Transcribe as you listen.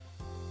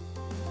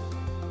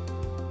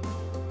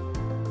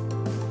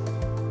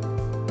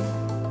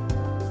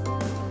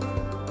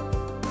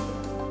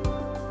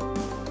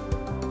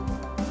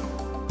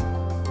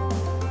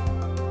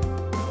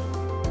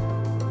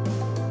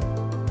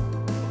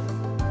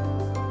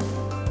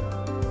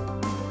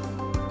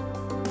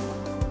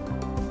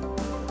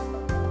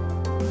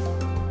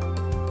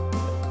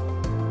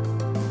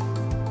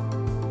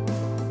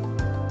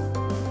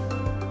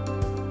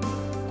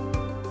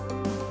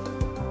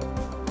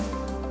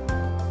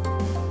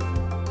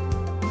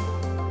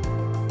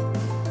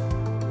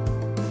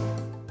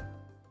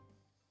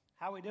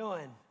How we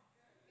doing?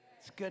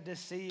 It's good to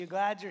see you.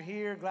 Glad you're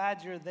here.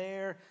 Glad you're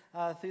there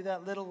through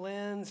that little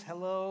lens.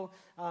 Hello.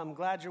 I'm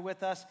glad you're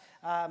with us.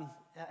 I'm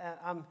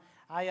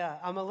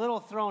a little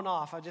thrown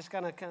off. I'm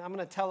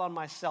gonna tell on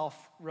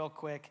myself real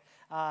quick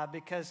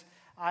because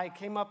I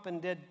came up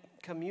and did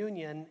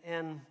communion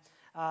and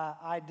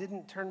I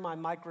didn't turn my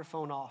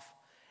microphone off.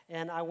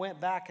 And I went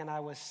back and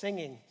I was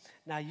singing.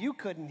 Now, you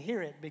couldn't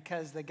hear it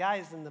because the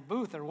guys in the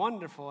booth are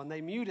wonderful and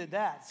they muted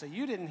that, so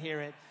you didn't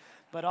hear it.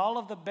 But all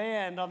of the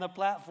band on the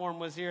platform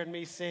was hearing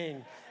me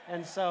sing.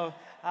 And so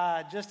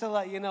just to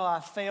let you know, I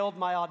failed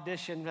my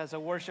audition as a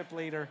worship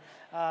leader.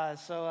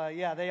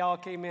 They all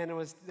came in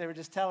and they were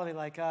just telling me,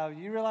 like,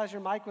 you realize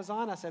your mic was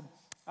on? I said,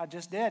 I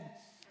just did.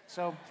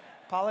 So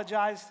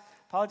apologize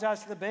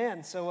to the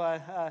band. So,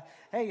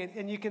 hey,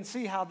 and you can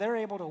see how they're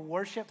able to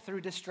worship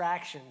through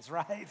distractions,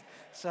 right?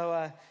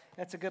 So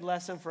that's a good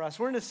lesson for us.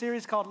 We're in a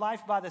series called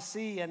Life by the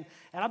Sea, and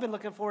I've been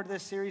looking forward to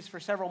this series for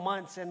several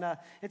months. And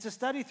it's a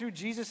study through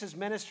Jesus'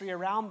 ministry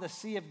around the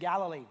Sea of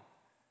Galilee.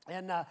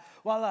 And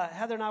while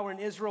Heather and I were in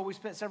Israel, we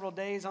spent several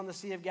days on the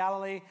Sea of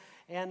Galilee.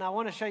 And I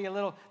want to show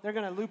you they're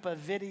going to loop a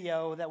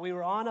video that we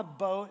were on a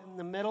boat in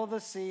the middle of the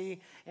sea,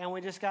 and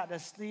we just got to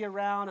see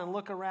around and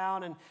look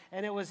around.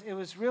 And it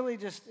was really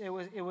just, it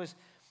was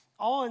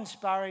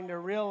awe-inspiring to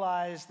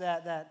realize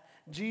that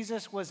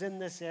Jesus was in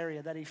this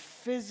area, that he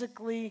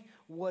physically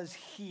was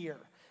here.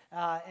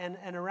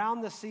 And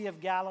around the Sea of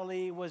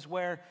Galilee was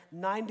where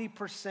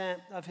 90%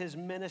 of his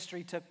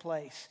ministry took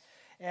place.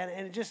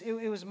 And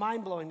it was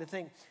mind-blowing to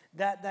think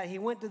that he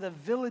went to the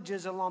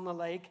villages along the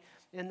lake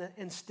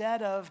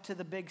instead of to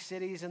the big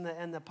cities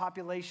and the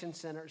population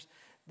centers,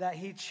 that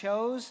he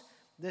chose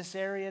this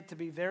area to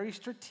be very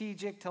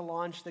strategic to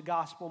launch the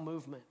gospel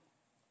movement.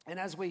 And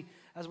as we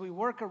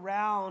work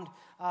around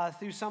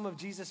through some of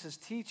Jesus'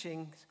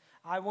 teachings,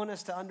 I want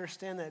us to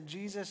understand that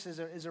Jesus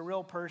is a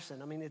real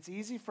person. I mean, it's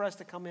easy for us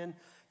to come in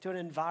to an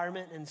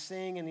environment and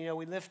sing, and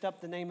we lift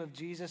up the name of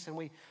Jesus, and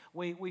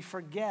we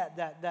forget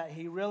that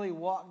he really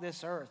walked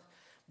this earth,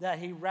 that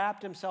he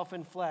wrapped himself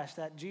in flesh,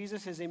 that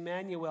Jesus is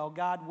Emmanuel,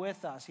 God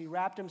with us. He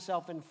wrapped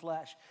himself in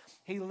flesh.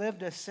 He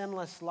lived a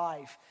sinless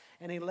life,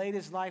 and he laid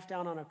his life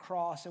down on a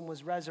cross and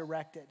was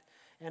resurrected.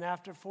 And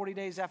after 40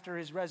 days after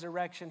his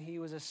resurrection, he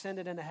was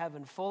ascended into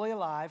heaven, fully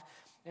alive,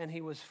 and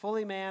he was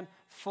fully man,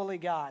 fully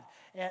God.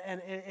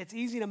 And it's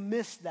easy to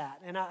miss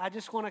that. And I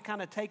just want to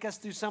kind of take us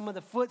through some of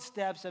the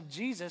footsteps of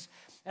Jesus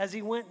as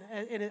he went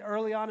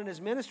early on in his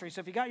ministry.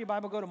 So if you got your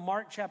Bible, go to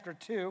Mark chapter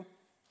 2.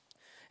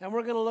 And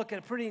we're going to look at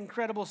a pretty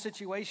incredible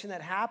situation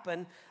that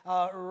happened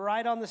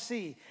right on the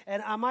sea.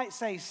 And I might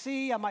say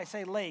sea, I might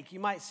say lake. You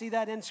might see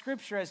that in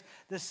Scripture as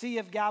the Sea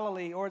of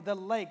Galilee or the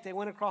lake. They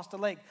went across the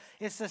lake.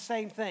 It's the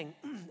same thing.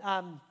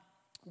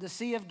 The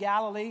Sea of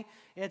Galilee,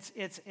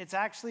 it's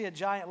actually a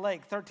giant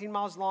lake, 13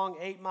 miles long,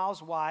 8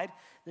 miles wide.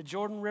 The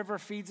Jordan River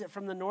feeds it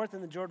from the north,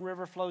 and the Jordan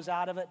River flows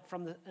out of it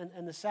from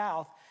in the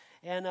south.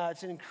 And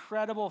it's an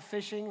incredible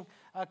fishing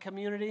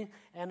community.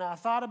 And I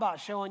thought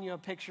about showing you a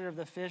picture of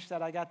the fish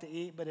that I got to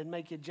eat, but it'd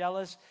make you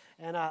jealous.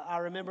 And I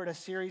remembered a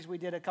series we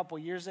did a couple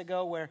years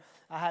ago where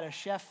I had a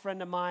chef friend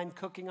of mine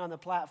cooking on the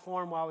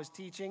platform while I was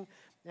teaching.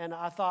 And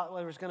I thought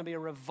there was going to be a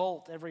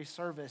revolt every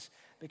service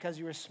because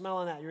you were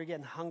smelling that. You were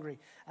getting hungry.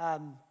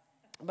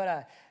 But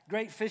a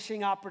great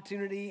fishing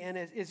opportunity, and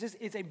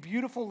it's a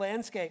beautiful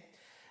landscape.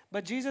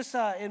 But Jesus,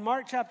 in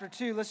Mark chapter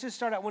 2, let's just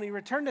start out. When he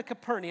returned to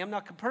Capernaum, now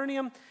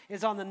Capernaum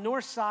is on the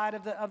north side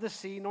of the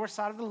sea, north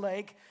side of the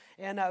lake,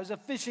 and it was a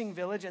fishing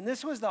village, and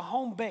this was the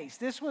home base.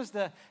 This was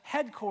the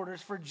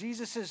headquarters for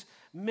Jesus'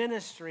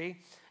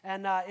 ministry,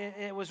 and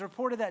it was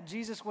reported that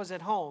Jesus was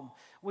at home.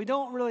 We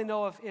don't really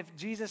know if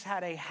Jesus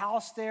had a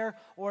house there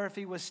or if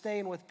he was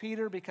staying with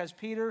Peter, because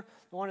Peter,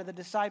 one of the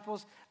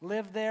disciples,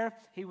 lived there.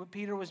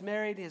 Peter was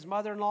married. His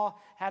mother-in-law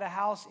had a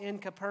house in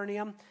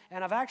Capernaum.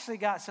 And I've actually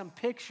got some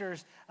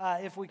pictures,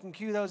 if we can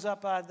cue those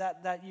up,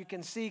 that you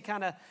can see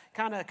kind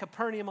of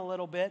Capernaum a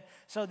little bit.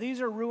 So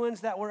these are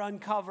ruins that were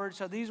uncovered.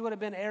 So these would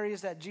have been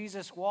areas that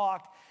Jesus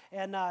walked.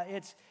 And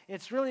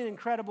it's really an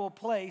incredible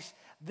place.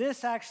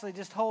 This actually,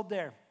 just hold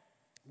there.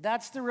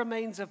 That's the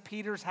remains of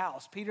Peter's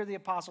house, Peter the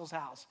Apostle's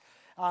house.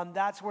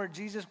 That's where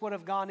Jesus would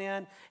have gone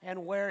in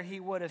and where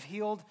he would have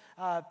healed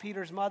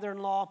Peter's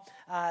mother-in-law.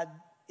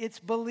 It's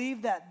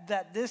believed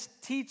that this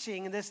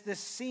teaching, this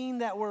scene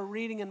that we're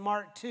reading in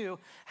Mark 2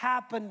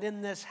 happened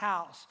in this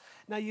house.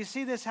 Now you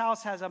see this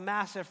house has a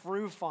massive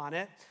roof on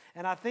it.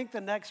 And I think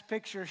the next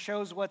picture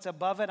shows what's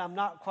above it. I'm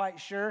not quite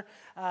sure.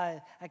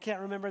 I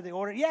can't remember the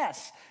order.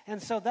 Yes.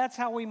 And so that's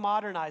how we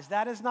modernize.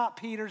 That is not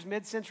Peter's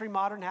mid-century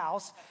modern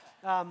house.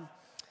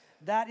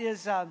 That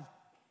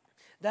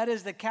That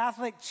is the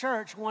Catholic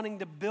Church wanting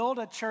to build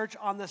a church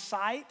on the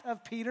site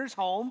of Peter's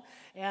home,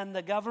 and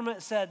the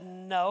government said,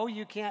 no,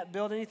 you can't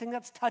build anything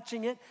that's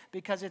touching it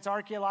because it's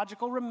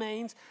archaeological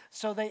remains,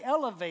 so they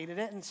elevated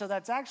it, and so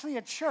that's actually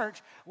a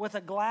church with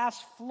a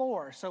glass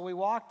floor. So we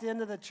walked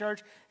into the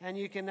church, and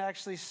you can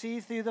actually see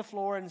through the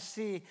floor and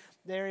see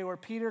the area where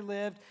Peter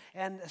lived,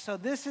 and so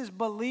this is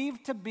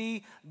believed to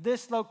be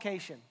this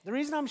location. The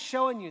reason I'm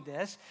showing you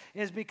this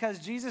is because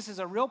Jesus is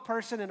a real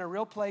person in a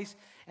real place,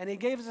 and he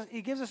gives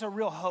us a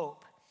real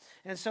hope.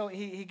 And so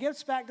he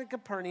gets back to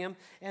Capernaum,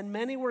 and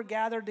many were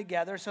gathered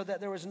together so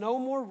that there was no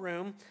more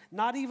room,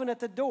 not even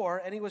at the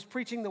door, and he was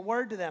preaching the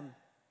word to them.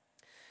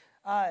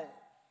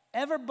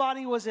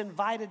 Everybody was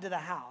invited to the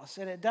house,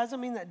 and it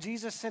doesn't mean that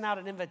Jesus sent out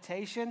an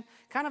invitation.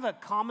 Kind of a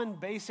common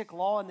basic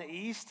law in the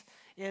East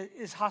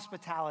is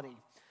hospitality.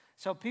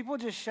 So people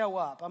just show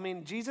up. I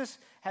mean, Jesus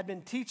had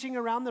been teaching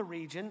around the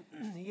region.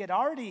 He had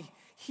already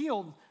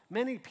healed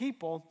many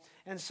people,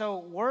 and so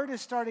word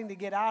is starting to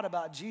get out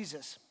about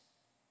Jesus.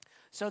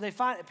 So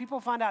people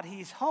find out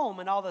he's home,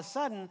 and all of a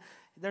sudden,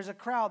 there's a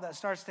crowd that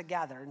starts to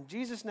gather. And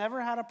Jesus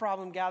never had a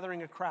problem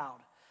gathering a crowd.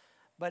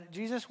 But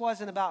Jesus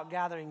wasn't about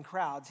gathering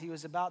crowds. He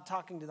was about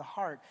talking to the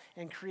heart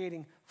and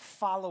creating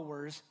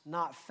followers,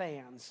 not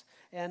fans.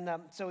 And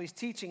so he's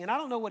teaching. And I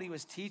don't know what he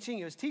was teaching.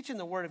 He was teaching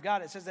the word of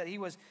God. It says that he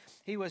was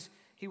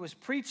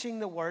preaching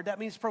the word. That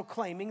means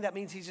proclaiming. That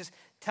means he's just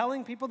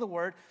telling people the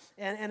word.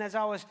 And as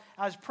I was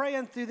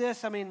praying through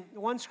this, I mean,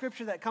 one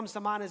scripture that comes to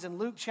mind is in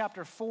Luke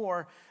chapter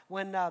 4,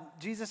 when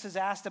Jesus is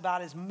asked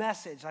about his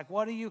message. Like,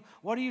 what are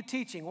you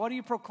teaching? What are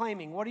you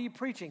proclaiming? What are you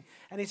preaching?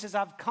 And he says,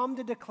 I've come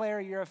to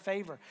declare you're a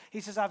favor. He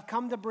says, I've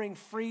come to bring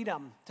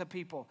freedom to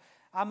people.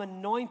 I'm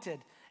anointed,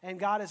 and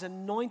God has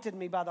anointed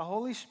me by the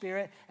Holy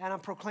Spirit, and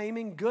I'm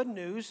proclaiming good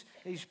news.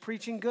 He's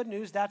preaching good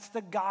news. That's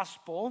the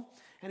gospel.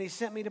 And he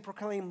sent me to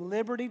proclaim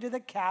liberty to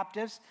the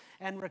captives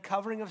and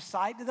recovering of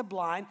sight to the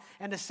blind,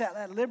 and to set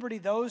at liberty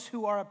those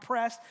who are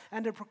oppressed,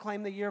 and to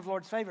proclaim the year of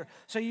Lord's favor.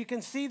 So you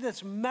can see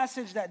this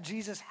message that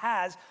Jesus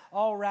has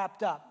all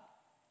wrapped up.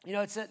 You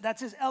know,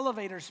 that's his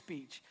elevator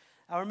speech.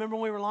 I remember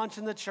when we were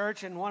launching the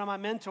church, and one of my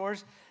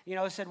mentors,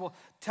 said, well,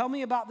 tell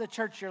me about the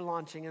church you're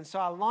launching. And so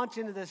I launch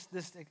into this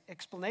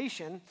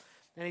explanation,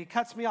 and he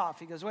cuts me off.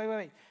 He goes,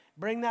 wait,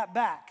 bring that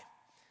back.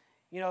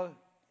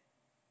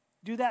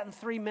 Do that in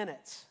 3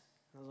 minutes.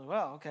 I was like,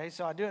 well, okay,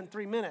 so I do it in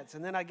 3 minutes,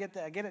 and then I get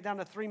it down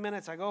to 3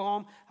 minutes. I go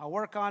home, I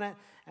work on it,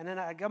 and then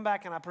I come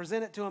back and I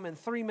present it to him in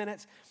 3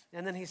 minutes,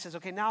 and then he says,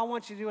 okay, now I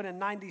want you to do it in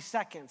 90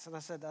 seconds. And I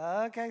said,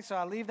 okay, so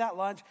I leave that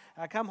lunch,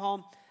 I come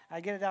home,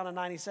 I get it down to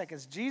 90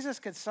 seconds. Jesus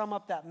could sum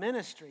up that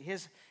ministry,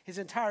 his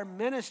entire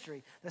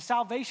ministry, the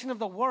salvation of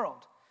the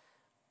world,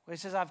 where he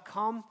says,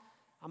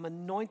 I'm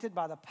anointed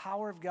by the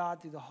power of God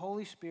through the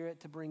Holy Spirit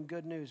to bring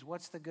good news.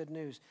 What's the good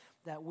news?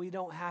 That we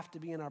don't have to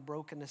be in our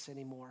brokenness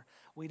anymore.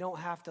 We don't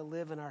have to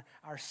live in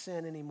our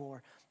sin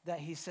anymore. That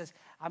he says,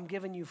 I'm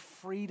giving you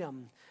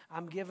freedom.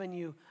 I'm giving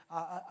you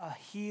a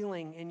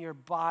healing in your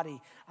body.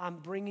 I'm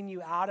bringing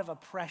you out of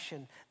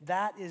oppression.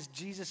 That is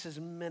Jesus'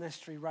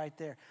 ministry right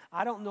there.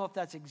 I don't know if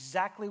that's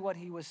exactly what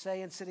he was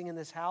saying sitting in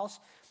this house,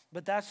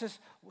 but that's just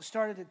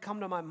started to come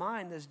to my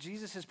mind as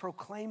Jesus is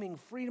proclaiming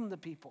freedom to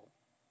people.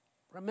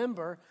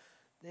 Remember,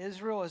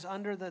 Israel is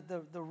under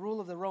the rule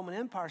of the Roman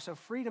Empire, so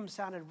freedom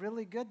sounded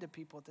really good to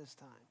people at this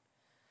time.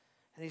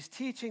 And he's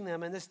teaching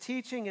them, and this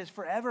teaching is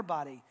for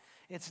everybody.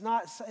 It's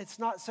not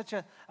such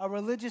a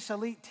religious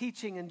elite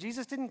teaching, and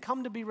Jesus didn't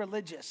come to be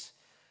religious.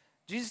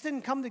 Jesus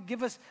didn't come to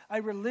give us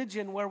a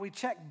religion where we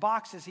check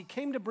boxes. He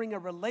came to bring a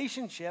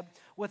relationship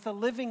with the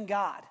living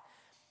God.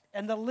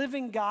 And the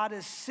living God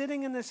is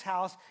sitting in this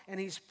house, and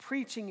he's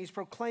preaching, he's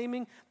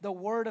proclaiming the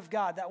word of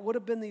God. That would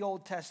have been the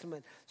Old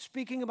Testament,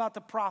 speaking about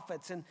the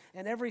prophets and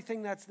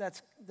everything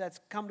that's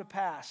come to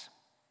pass.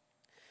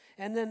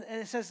 And then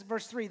it says,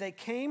 verse 3, they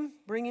came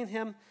bringing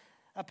him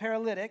a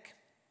paralytic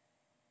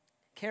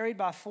carried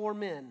by 4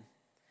 men.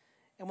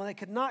 And when they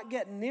could not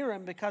get near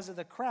him because of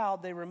the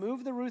crowd, they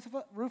removed the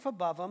roof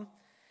above him.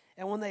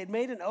 And when they had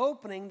made an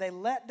opening, they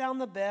let down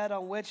the bed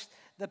on which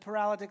the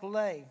paralytic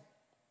lay.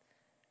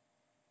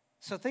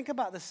 So think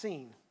about the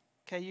scene,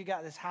 okay? You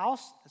got this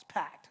house that's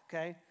packed,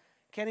 okay?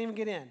 Can't even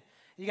get in.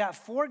 You got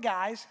 4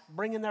 guys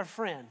bringing their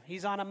friend.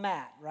 He's on a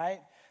mat, right?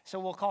 So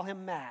we'll call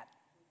him Matt.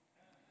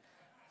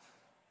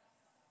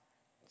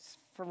 It's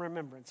for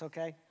remembrance,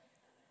 okay?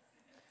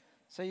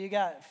 So you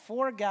got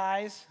 4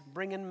 guys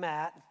bringing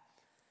Matt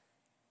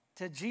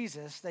to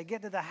Jesus. They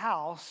get to the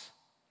house,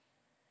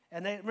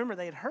 and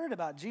they had heard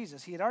about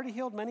Jesus. He had already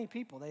healed many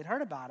people. They'd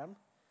heard about him,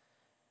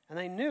 and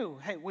they knew,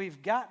 hey,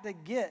 we've got to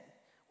get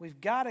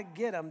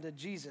them to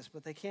Jesus,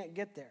 but they can't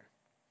get there.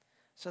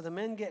 So the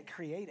men get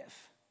creative.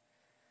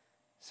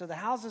 So the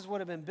houses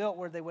would have been built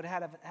where they would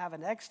have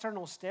an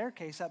external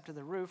staircase up to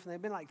the roof, and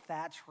they've been like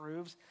thatch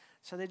roofs.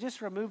 So they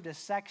just removed a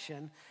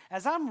section.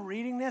 As I'm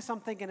reading this, I'm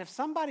thinking if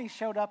somebody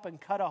showed up and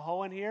cut a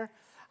hole in here,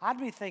 I'd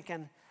be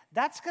thinking,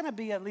 that's going to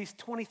be at least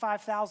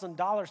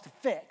 $25,000 to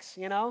fix,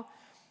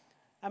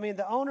 I mean,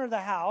 the owner of the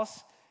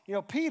house,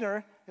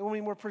 Peter,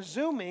 we're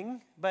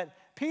presuming, but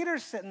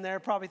Peter's sitting there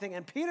probably thinking,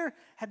 and Peter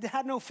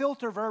had no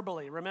filter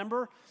verbally,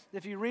 remember?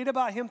 If you read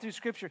about him through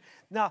Scripture.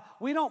 Now,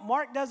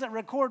 Mark doesn't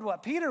record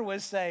what Peter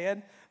was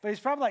saying, but he's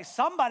probably like,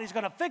 somebody's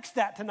going to fix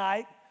that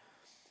tonight.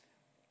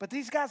 But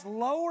these guys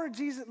lower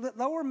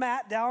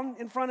Matt down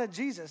in front of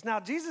Jesus.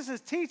 Now, Jesus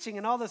is teaching,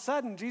 and all of a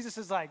sudden, Jesus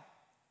is like,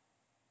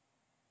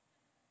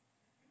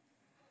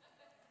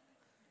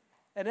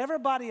 and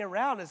everybody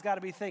around has got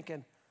to be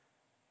thinking,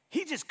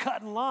 he just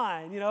cut in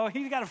line,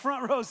 He's got a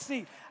front row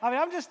seat. I mean,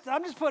 I'm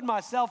just putting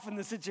myself in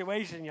the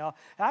situation, y'all.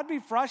 I'd be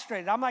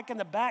frustrated. I'm like in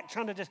the back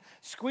trying to just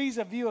squeeze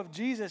a view of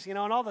Jesus, and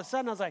all of a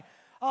sudden I was like,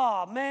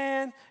 oh,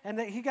 man. And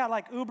he got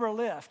like Uber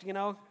Lyft,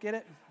 get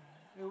it?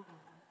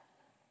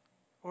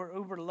 Or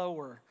Uber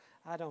Lower.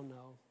 I don't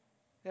know.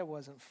 It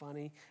wasn't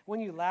funny. When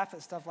you laugh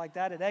at stuff like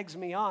that, it eggs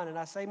me on, and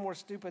I say more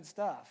stupid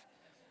stuff.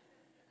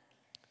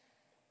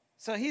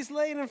 So he's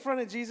laying in front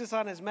of Jesus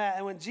on his mat,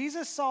 and when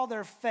Jesus saw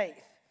their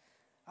faith,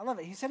 I love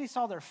it. He said he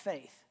saw their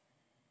faith.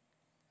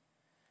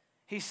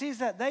 He sees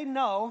that they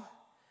know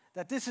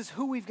that this is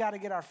who we've got to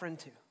get our friend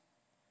to.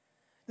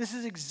 This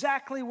is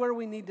exactly where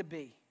we need to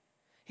be.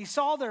 He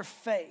saw their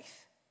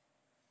faith.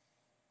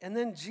 And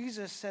then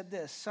Jesus said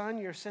this, son,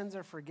 your sins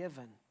are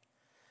forgiven.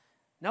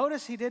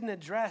 Notice he didn't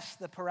address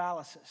the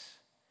paralysis.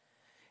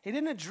 He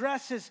didn't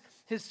address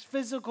his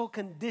physical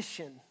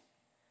condition.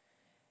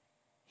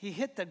 He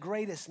hit the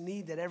greatest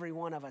need that every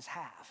one of us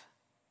have.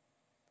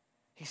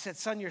 He said,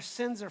 son, your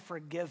sins are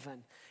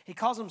forgiven. He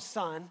calls him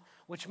son,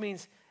 which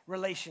means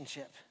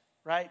relationship,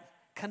 right?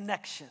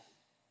 Connection.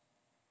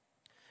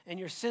 And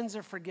your sins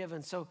are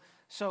forgiven.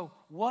 So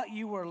what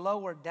you were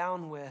lowered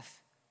down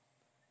with,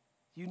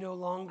 you no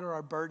longer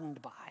are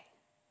burdened by.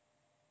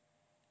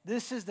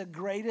 This is the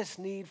greatest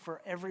need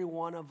for every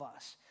one of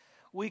us.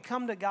 We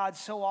come to God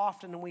so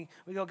often and we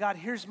go, God,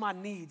 here's my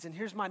needs and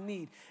here's my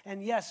need.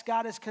 And yes,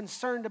 God is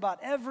concerned about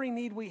every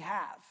need we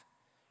have.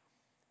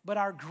 But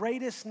our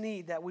greatest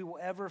need that we will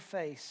ever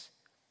face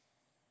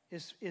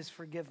is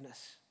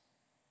forgiveness.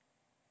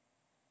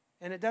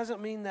 And it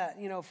doesn't mean that,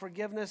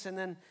 forgiveness, and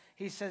then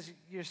he says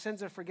your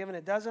sins are forgiven.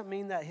 It doesn't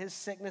mean that his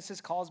sickness is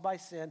caused by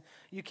sin.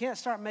 You can't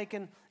start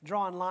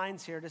drawing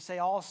lines here to say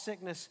all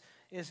sickness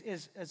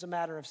is a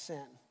matter of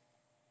sin.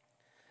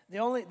 The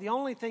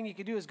only thing you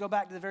could do is go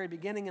back to the very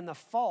beginning in the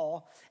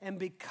fall, and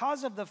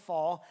because of the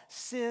fall,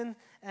 sin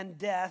and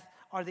death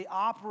are the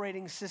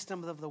operating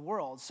system of the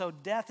world. So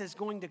death is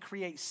going to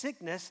create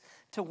sickness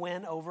to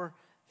win over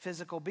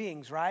physical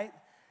beings, right?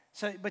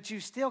 So, but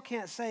you still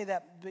can't say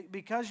that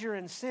because you're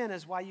in sin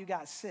is why you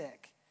got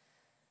sick.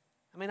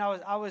 I mean,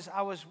 I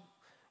was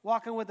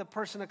walking with a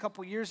person a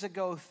couple years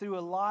ago through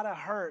a lot of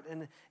hurt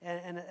and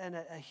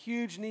a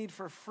huge need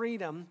for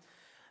freedom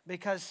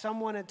because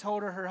someone had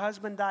told her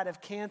husband died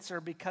of cancer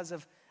because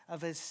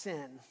of his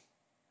sin.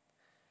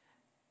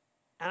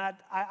 And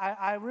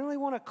I really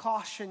want to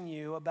caution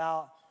you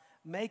about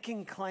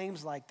making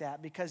claims like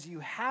that because you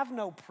have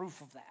no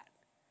proof of that.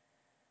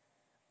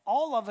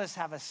 All of us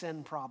have a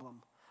sin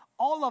problem.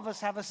 All of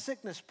us have a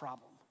sickness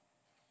problem.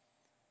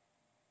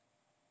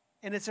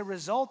 And it's a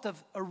result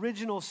of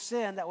original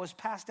sin that was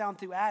passed down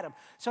through Adam.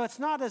 So it's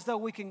not as though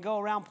we can go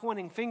around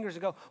pointing fingers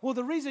and go, well,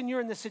 the reason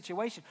you're in this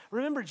situation.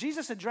 Remember,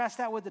 Jesus addressed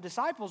that with the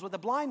disciples, with the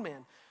blind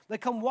man. They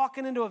come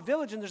walking into a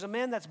village and there's a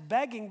man that's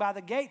begging by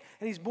the gate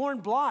and he's born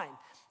blind.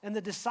 And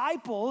the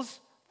disciples,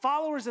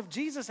 followers of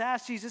Jesus,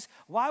 asked Jesus,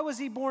 why was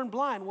he born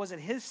blind? Was it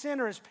his sin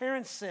or his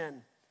parents'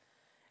 sin?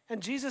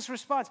 And Jesus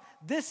responds,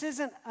 this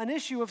isn't an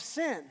issue of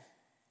sin.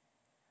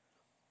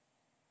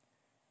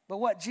 But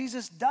what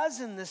Jesus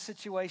does in this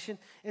situation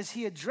is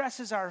he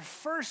addresses our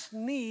first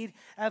need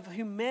of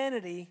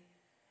humanity,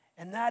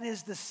 and that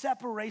is the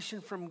separation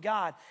from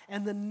God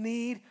and the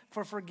need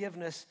for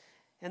forgiveness.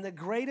 And the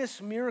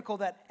greatest miracle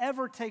that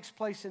ever takes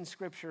place in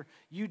Scripture,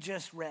 you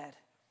just read.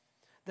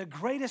 The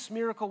greatest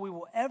miracle we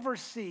will ever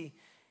see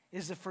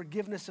is the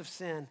forgiveness of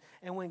sin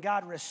and when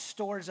God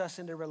restores us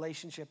into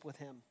relationship with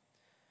him.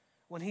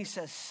 When he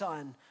says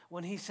son,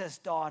 when he says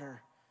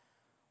daughter,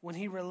 when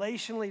he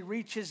relationally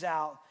reaches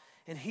out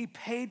and he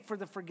paid for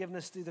the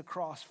forgiveness through the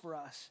cross for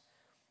us.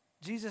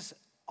 Jesus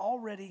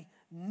already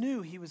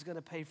knew he was going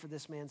to pay for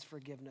this man's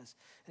forgiveness.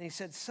 And he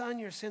said, son,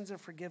 your sins are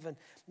forgiven.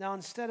 Now,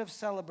 instead of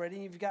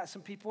celebrating, you've got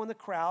some people in the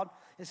crowd.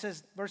 It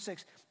says, verse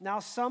 6, now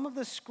some of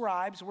the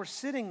scribes were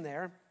sitting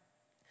there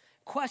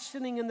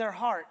questioning in their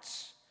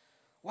hearts,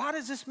 why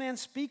does this man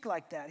speak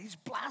like that? He's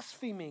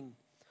blaspheming.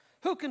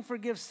 Who can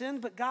forgive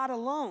sin but God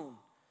alone?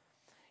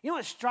 You know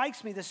what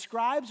strikes me? The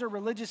scribes are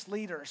religious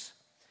leaders.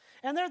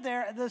 And they're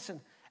there,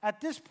 listen, at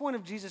this point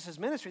of Jesus'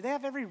 ministry, they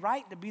have every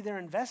right to be there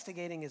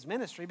investigating his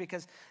ministry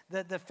because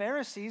the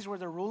Pharisees were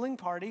the ruling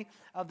party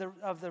of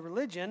the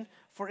religion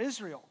for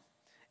Israel.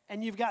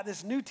 And you've got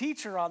this new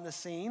teacher on the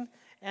scene,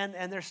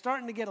 and they're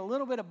starting to get a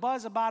little bit of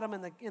buzz about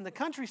him in the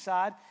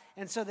countryside.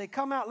 And so they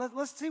come out,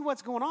 let's see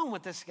what's going on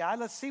with this guy.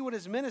 Let's see what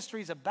his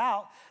ministry's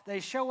about. They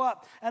show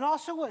up. And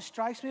also what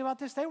strikes me about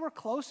this, they were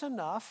close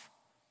enough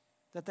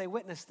that they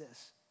witnessed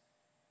this.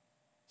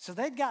 So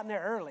they'd gotten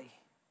there early.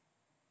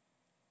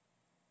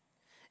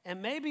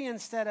 And maybe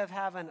instead of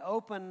having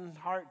open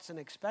hearts and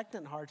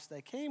expectant hearts,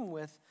 they came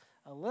with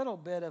a little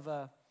bit of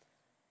a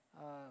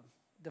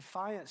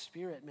defiant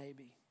spirit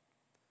maybe.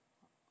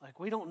 Like,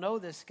 we don't know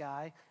this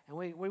guy, and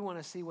we want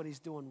to see what he's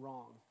doing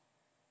wrong.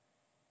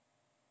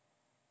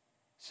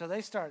 So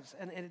they start,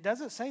 and it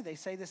doesn't say they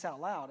say this out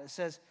loud. It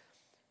says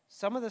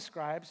some of the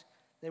scribes,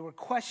 they were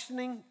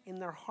questioning in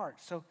their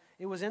hearts. So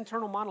it was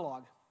internal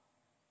monologue.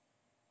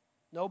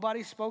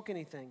 Nobody spoke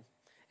anything.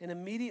 And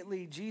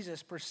immediately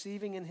Jesus,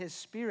 perceiving in his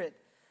spirit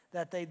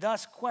that they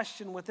thus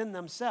question within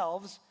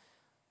themselves,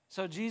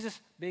 so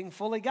Jesus, being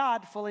fully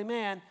God, fully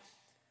man,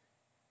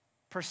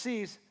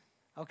 perceives,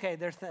 okay,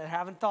 they're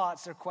having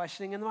thoughts, they're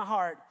questioning in my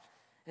heart.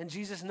 And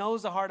Jesus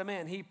knows the heart of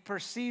man. He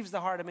perceives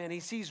the heart of man. He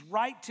sees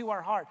right to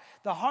our heart.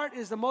 The heart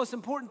is the most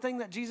important thing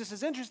that Jesus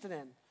is interested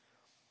in.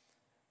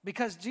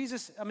 Because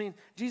Jesus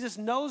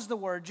knows the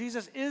word.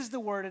 Jesus is the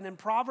word. And in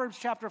Proverbs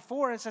chapter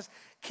 4, it says,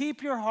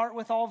 keep your heart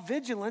with all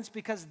vigilance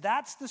because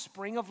that's the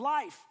spring of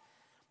life.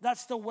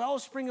 That's the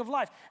wellspring of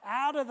life.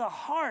 Out of the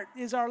heart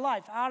is our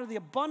life. Out of the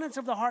abundance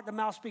of the heart, the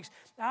mouth speaks.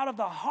 Out of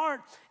the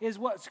heart is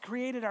what's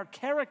created our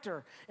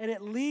character, and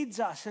it leads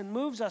us and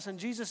moves us. And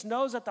Jesus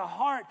knows that the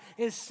heart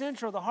is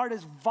central. The heart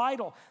is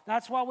vital.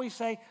 That's why we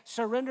say,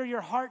 surrender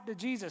your heart to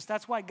Jesus.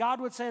 That's why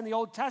God would say in the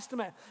Old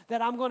Testament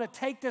that I'm going to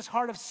take this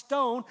heart of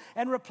stone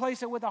and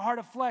replace it with a heart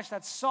of flesh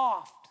that's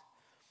soft.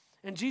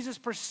 And Jesus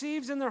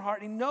perceives in their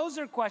heart. He knows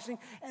they're questioning,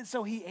 and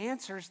so he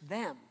answers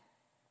them.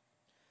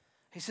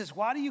 He says,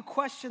 why do you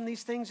question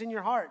these things in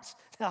your hearts?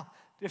 Now,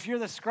 if you're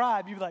the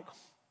scribe, you'd be like,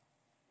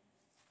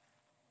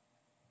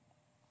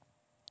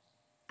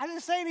 I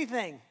didn't say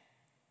anything.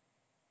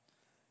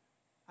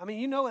 I mean,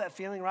 you know that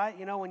feeling, right?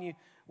 You know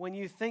when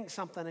you think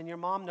something and your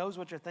mom knows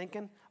what you're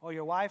thinking or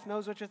your wife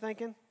knows what you're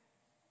thinking,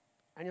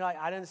 and you're like,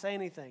 I didn't say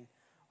anything.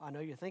 I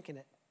know you're thinking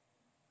it.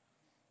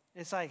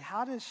 It's like,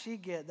 how does she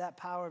get that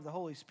power of the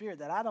Holy Spirit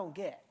that I don't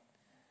get?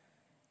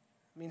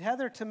 I mean,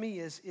 Heather to me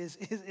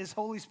is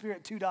Holy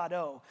Spirit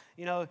 2.0.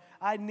 You know,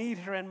 I need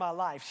her in my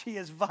life. She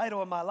is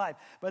vital in my life.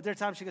 But there are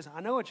times she goes, I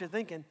know what you're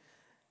thinking.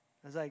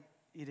 I was like,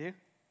 you do?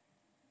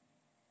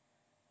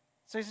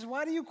 So he says,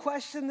 why do you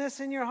question this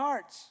in your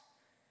hearts?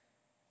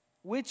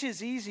 Which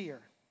is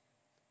easier,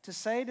 to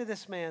say to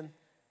this man,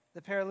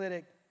 the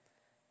paralytic,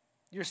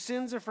 your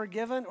sins are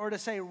forgiven, or to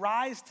say,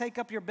 rise, take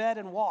up your bed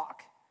and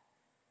walk?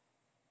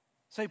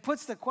 So he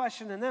puts the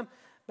question in them,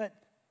 but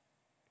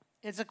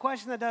it's a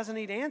question that doesn't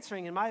need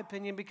answering, in my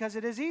opinion, because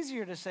it is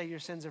easier to say your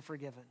sins are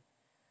forgiven.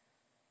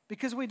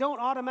 Because we don't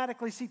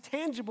automatically see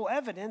tangible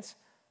evidence,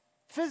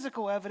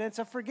 physical evidence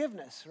of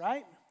forgiveness,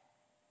 right?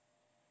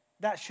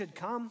 That should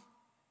come.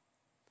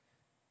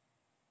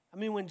 I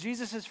mean, when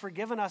Jesus has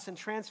forgiven us and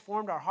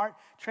transformed our heart,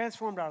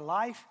 transformed our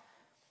life,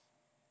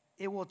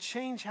 it will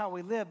change how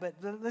we live. But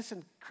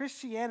listen,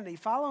 Christianity,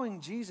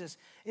 following Jesus,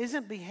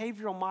 isn't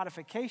behavioral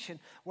modification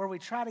where we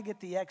try to get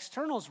the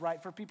externals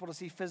right for people to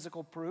see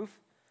physical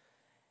proof.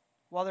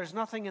 Well, there's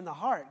nothing in the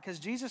heart, because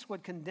Jesus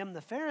would condemn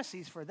the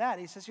Pharisees for that.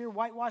 He says, you're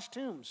whitewashed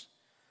tombs.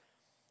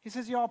 He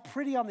says, you're all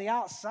pretty on the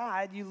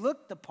outside, you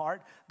look the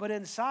part, but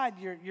inside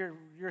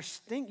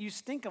you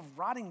stink of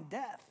rotting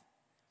death.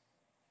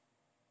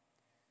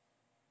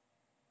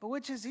 But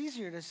which is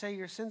easier, to say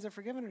your sins are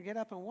forgiven or get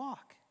up and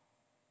walk?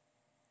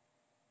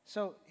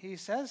 So he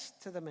says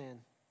to the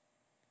man,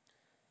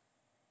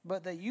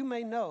 but that you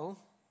may know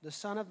that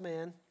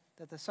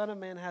the Son of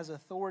Man has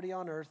authority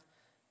on earth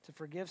to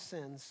forgive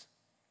sins.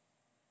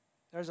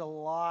 There's a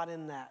lot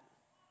in that.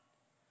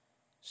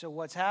 So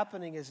what's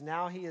happening is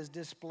now he's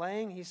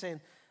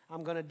saying,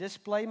 I'm going to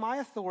display my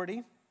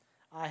authority.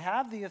 I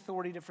have the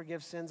authority to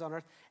forgive sins on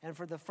earth. And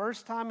for the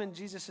first time in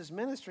Jesus'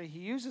 ministry, he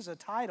uses a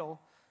title.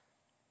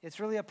 It's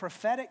really a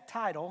prophetic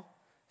title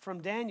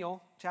from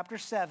Daniel chapter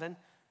 7,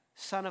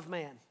 Son of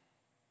Man.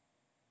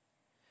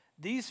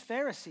 These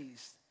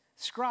Pharisees,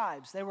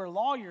 scribes, they were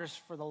lawyers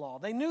for the law.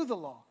 They knew the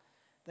law.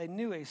 They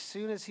knew as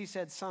soon as he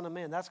said Son of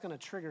Man, that's going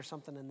to trigger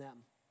something in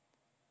them.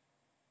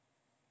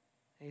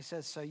 And he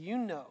says, so you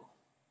know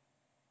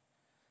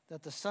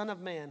that the Son of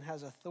Man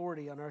has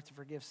authority on earth to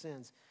forgive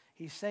sins.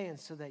 He's saying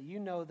so that you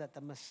know that the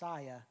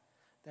Messiah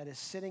that is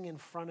sitting in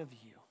front of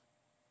you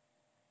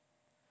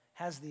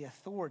has the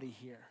authority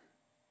here.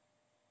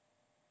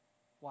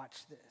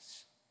 Watch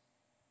this.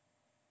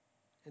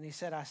 And he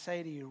said, I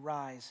say to you,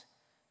 rise,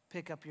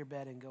 pick up your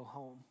bed and go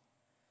home.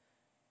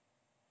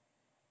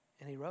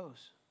 And he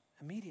rose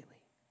immediately.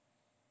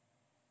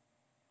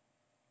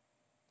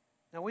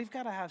 Now, we've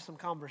got to have some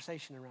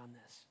conversation around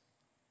this.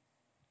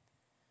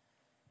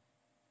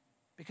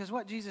 Because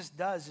what Jesus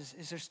does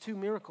is there's two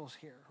miracles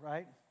here,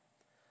 right?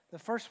 The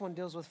first one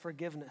deals with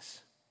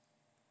forgiveness.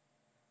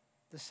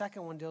 The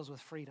second one deals with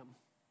freedom.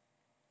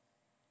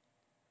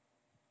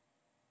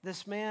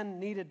 This man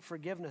needed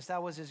forgiveness.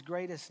 That was his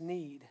greatest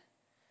need.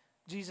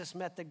 Jesus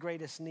met the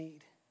greatest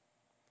need.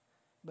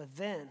 But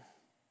then,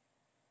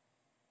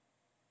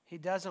 he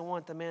doesn't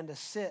want the man to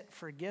sit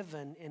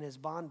forgiven in his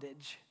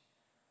bondage.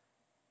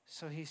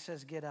 So he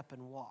says, get up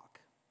and walk.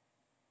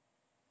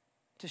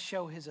 To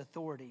show his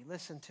authority.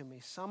 Listen to me.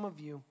 Some of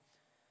you,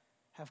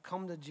 have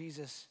come to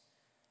Jesus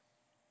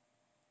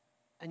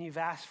and you've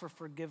asked for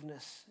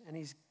forgiveness, and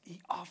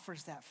he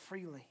offers that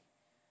freely.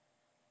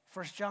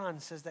 1 John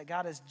says that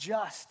God is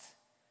just,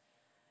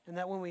 and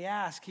that when we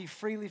ask, he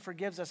freely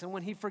forgives us. And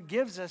when he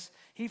forgives us,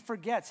 he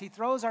forgets. He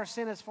throws our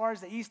sin as far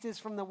as the east is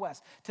from the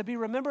west, to be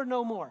remembered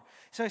no more.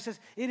 So he says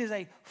it is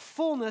a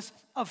fullness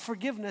of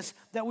forgiveness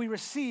that we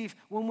receive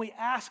when we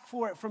ask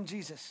for it from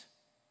Jesus.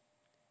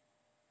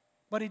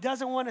 But he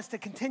doesn't want us to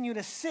continue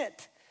to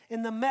sit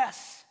in the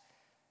mess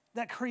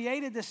that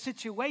created the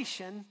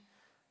situation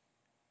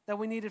that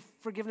we needed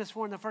forgiveness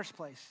for in the first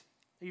place.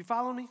 Are you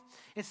following me?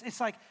 It's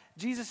like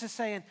Jesus is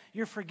saying,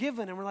 you're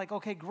forgiven. And we're like,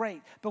 okay,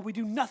 great. But we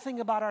do nothing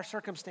about our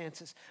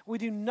circumstances. We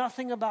do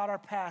nothing about our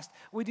past.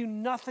 We do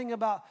nothing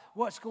about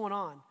what's going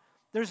on.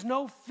 There's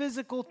no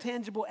physical,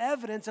 tangible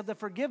evidence of the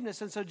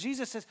forgiveness. And so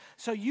Jesus says,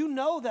 so you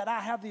know that I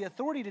have the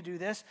authority to do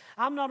this.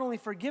 I'm not only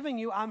forgiving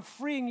you, I'm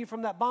freeing you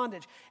from that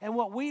bondage. And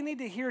what we need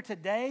to hear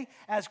today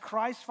as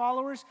Christ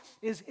followers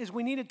is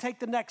we need to take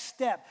the next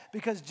step,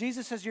 because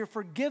Jesus says you're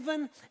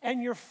forgiven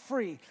and you're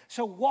free.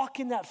 So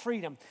walk in that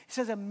freedom. He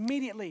says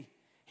immediately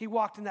he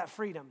walked in that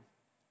freedom.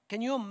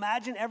 Can you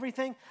imagine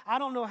everything? I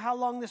don't know how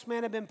long this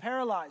man had been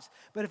paralyzed,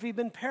 but if he'd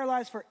been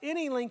paralyzed for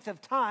any length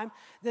of time,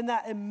 then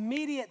that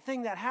immediate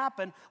thing that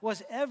happened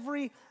was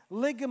every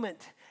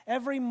ligament,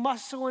 every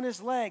muscle in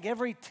his leg,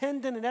 every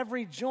tendon and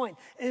every joint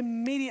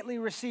immediately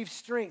received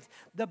strength.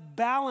 The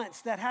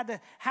balance that had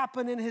to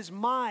happen in his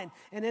mind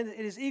and in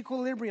his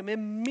equilibrium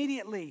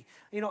immediately,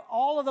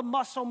 all of the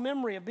muscle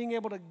memory of being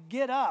able to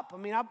get up. I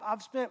mean,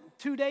 I've spent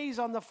 2 days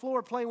on the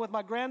floor playing with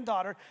my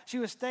granddaughter. She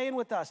was staying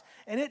with us,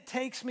 and it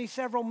takes me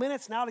several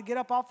minutes now to get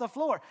up off the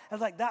floor. I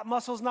was like, that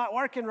muscle's not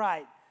working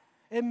right.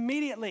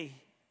 Immediately,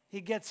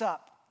 he gets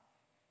up.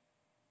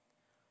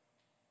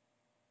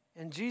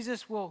 And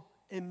Jesus will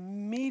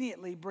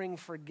immediately bring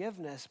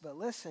forgiveness, but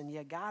listen,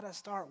 you got to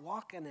start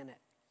walking in it.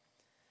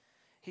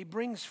 He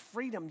brings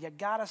freedom. You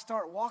got to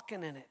start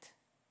walking in it.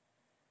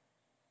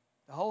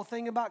 The whole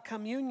thing about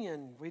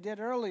communion we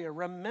did earlier,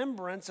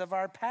 remembrance of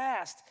our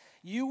past.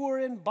 You were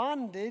in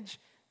bondage,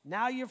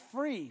 now you're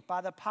free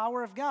by the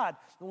power of God.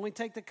 When we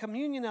take the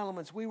communion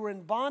elements, we were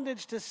in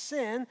bondage to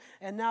sin,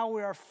 and now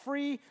we are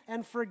free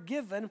and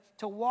forgiven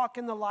to walk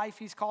in the life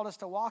he's called us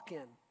to walk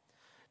in.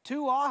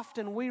 Too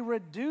often we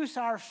reduce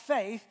our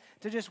faith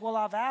to just, well,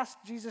 I've asked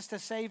Jesus to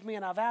save me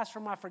and I've asked for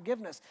my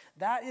forgiveness.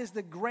 That is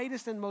the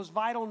greatest and most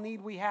vital need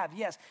we have,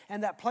 yes.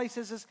 And that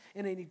places us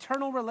in an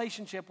eternal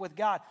relationship with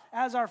God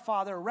as our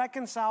Father,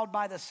 reconciled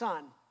by the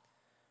Son.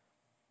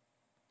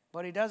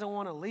 But he doesn't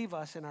want to leave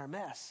us in our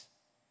mess.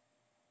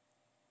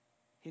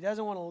 He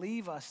doesn't want to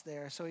leave us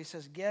there. So he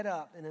says, get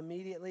up. And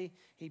immediately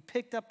he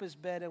picked up his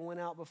bed and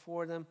went out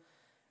before them,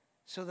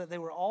 so that they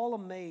were all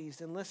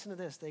amazed. And listen to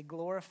this, they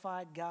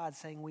glorified God,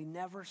 saying, we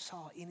never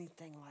saw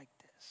anything like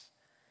this.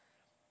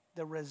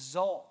 The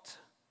result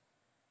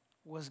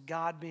was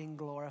God being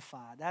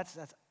glorified. That's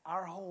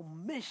our whole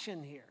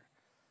mission here,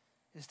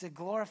 is to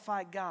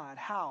glorify God.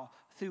 How?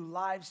 Through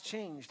lives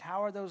changed.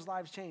 How are those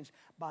lives changed?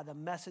 By the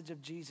message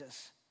of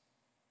Jesus,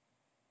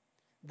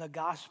 the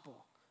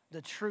gospel,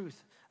 the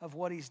truth of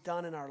what he's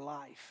done in our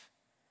life.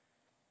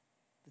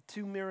 The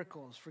two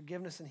miracles,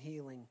 forgiveness and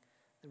healing.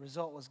 The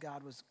result was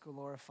God was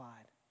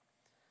glorified.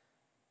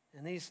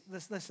 And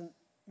listen,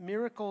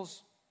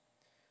 miracles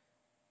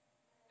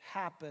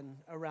happen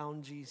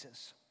around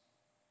Jesus.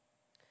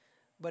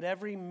 But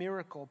every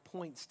miracle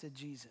points to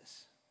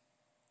Jesus.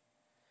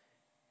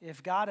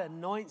 If God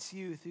anoints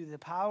you through the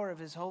power of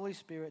his Holy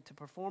Spirit to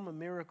perform a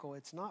miracle,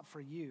 it's not for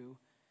you.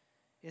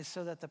 It's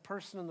so that the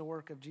person and the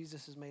work of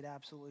Jesus is made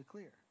absolutely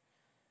clear.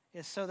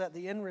 It's so that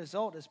the end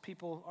result is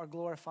people are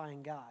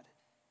glorifying God.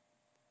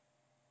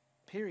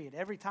 Period.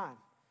 Every time.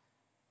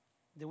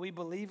 Do we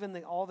believe in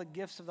all the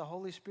gifts of the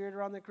Holy Spirit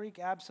around the creek?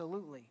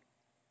 Absolutely.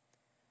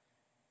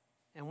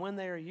 And when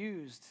they are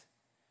used,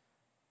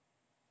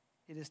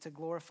 it is to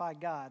glorify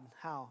God.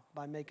 How?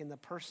 By making the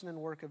person and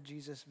work of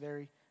Jesus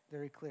very,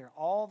 very clear.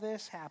 All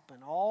this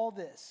happened,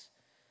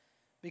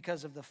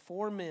 because of the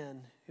 4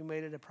 men who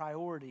made it a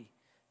priority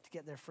to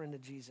get their friend to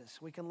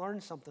Jesus. We can learn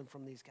something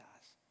from these guys.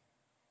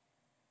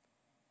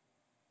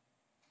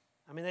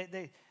 I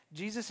mean,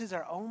 Jesus is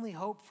our only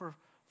hope for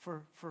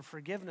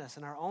forgiveness,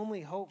 and our only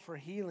hope for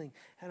healing,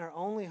 and our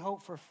only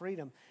hope for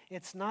freedom.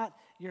 It's not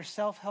your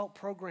self-help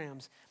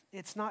programs.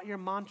 It's not your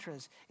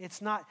mantras.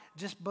 It's not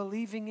just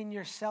believing in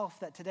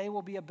yourself that today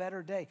will be a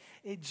better day.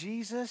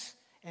 Jesus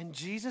and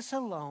Jesus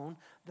alone,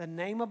 the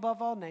name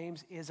above all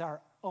names, is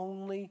our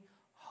only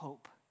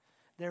hope.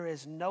 There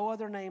is no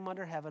other name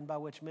under heaven by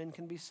which men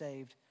can be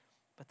saved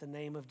but the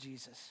name of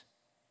Jesus.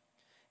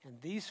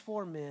 And these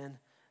 4 men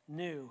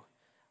knew,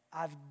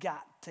 I've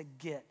got to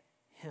get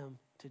him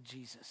to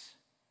Jesus.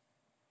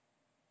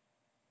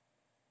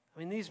 I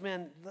mean, these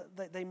men,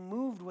 they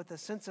moved with a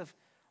sense of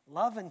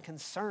love and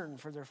concern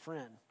for their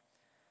friend.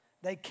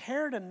 They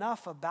cared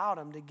enough about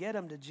him to get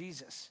him to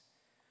Jesus.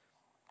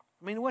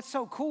 I mean, what's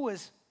so cool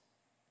is,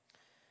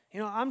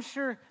 I'm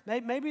sure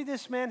maybe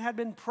this man had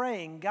been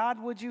praying, God,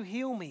 would you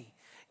heal me?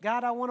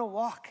 God, I want to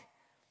walk.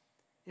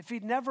 If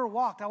he'd never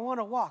walked, I want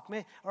to walk.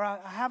 Or I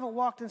haven't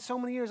walked in so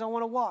many years, I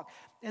want to walk.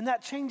 And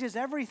that changes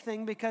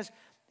everything because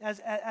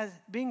as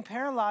being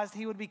paralyzed,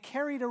 he would be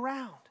carried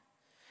around.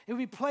 He would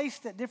be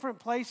placed at different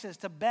places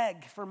to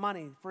beg for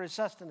money for his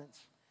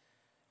sustenance.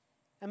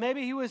 And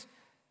maybe he was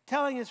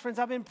telling his friends,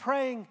 I've been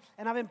praying,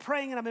 and I've been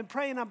praying, and I've been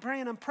praying,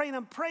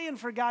 I'm praying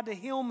for God to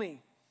heal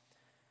me.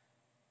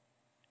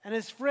 And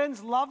his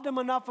friends loved him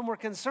enough and were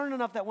concerned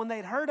enough that when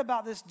they'd heard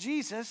about this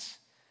Jesus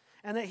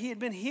and that he had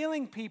been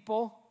healing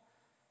people,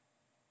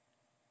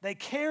 they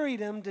carried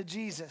him to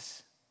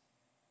Jesus.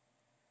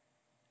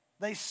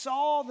 They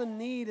saw the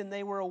need and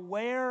they were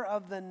aware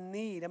of the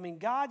need. I mean,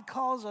 God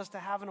calls us to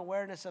have an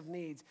awareness of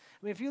needs.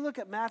 I mean, if you look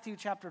at Matthew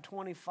chapter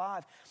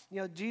 25,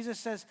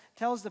 Jesus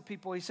tells the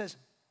people, he says,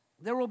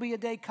 there will be a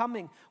day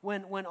coming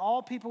when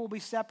all people will be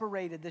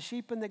separated, the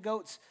sheep and the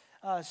goats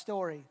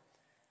story.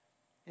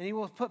 And he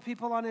will put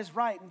people on his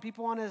right and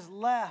people on his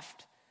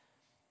left.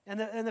 And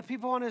the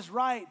people on his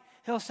right,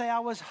 he'll say, I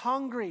was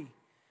hungry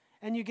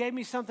and you gave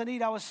me something to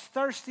eat. I was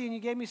thirsty and you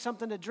gave me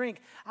something to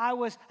drink. I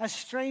was a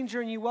stranger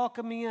and you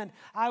welcomed me in.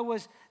 I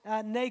was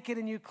naked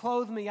and you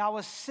clothed me. I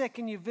was sick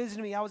and you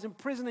visited me. I was in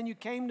prison and you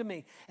came to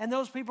me. And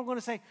those people are going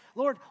to say,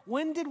 Lord,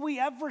 when did we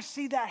ever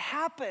see that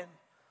happen?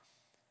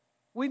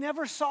 We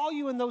never saw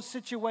you in those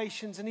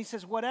situations. And he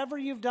says, whatever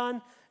you've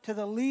done to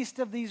the least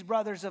of these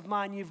brothers of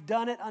mine, you've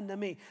done it unto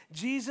me.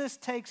 Jesus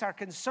takes our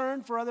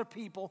concern for other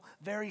people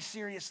very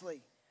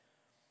seriously.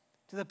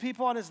 To the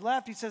people on his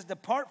left, he says,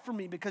 depart from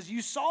me because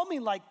you saw me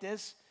like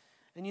this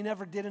and you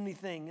never did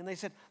anything. And they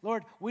said,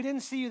 Lord, we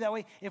didn't see you that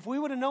way. If we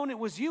would have known it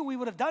was you, we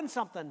would have done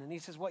something. And he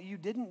says, what you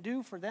didn't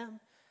do for them,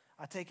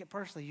 I take it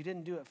personally. You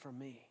didn't do it for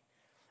me.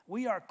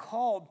 We are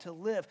called to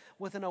live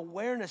with an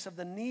awareness of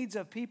the needs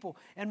of people.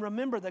 And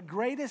remember, the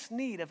greatest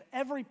need of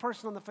every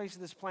person on the face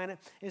of this planet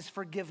is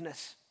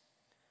forgiveness,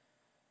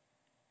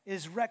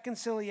 is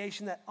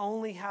reconciliation that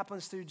only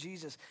happens through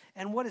Jesus.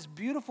 And what is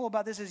beautiful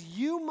about this is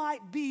you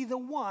might be the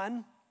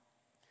one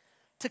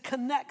to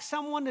connect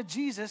someone to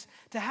Jesus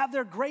to have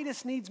their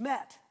greatest needs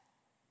met.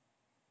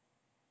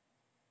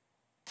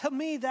 To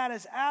me, that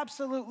is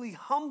absolutely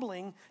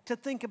humbling to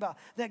think about,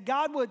 that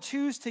God would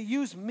choose to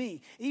use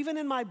me, even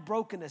in my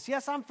brokenness.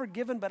 Yes, I'm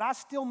forgiven, but I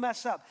still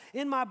mess up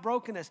in my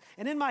brokenness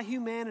and in my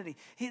humanity.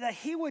 That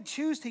he would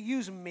choose to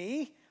use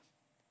me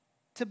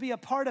to be a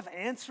part of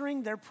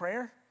answering their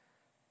prayer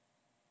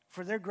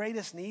for their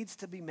greatest needs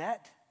to be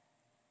met.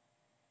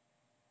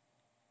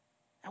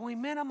 And we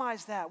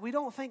minimize that. We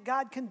don't think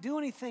God can do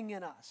anything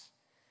in us.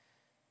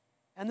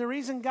 And the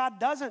reason God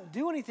doesn't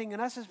do anything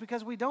in us is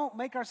because we don't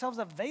make ourselves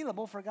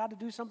available for God to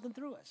do something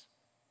through us.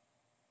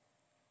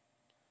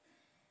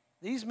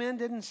 These men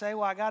didn't say,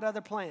 well, I got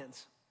other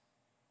plans.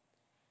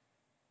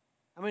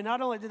 I mean,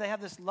 not only did they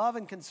have this love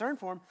and concern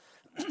for him,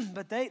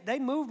 but they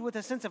moved with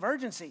a sense of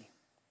urgency.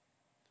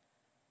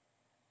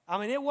 I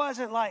mean, it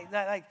wasn't like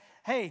that, like,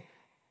 hey,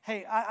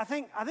 I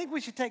think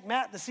we should take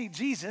Matt to see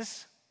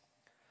Jesus.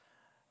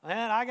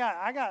 Man,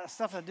 I got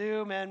stuff to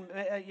do, man.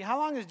 How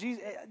long is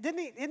Jesus?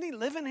 Isn't he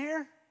living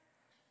here?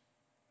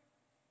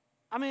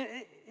 I mean,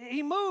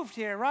 he moved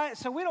here, right?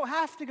 So we don't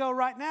have to go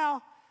right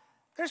now.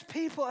 There's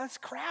people, it's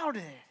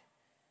crowded.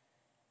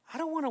 I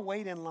don't want to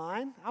wait in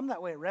line. I'm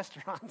that way at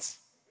restaurants.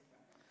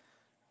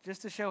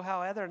 Just to show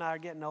how Heather and I are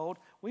getting old,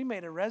 we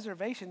made a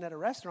reservation at a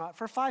restaurant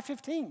for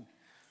 $5.15.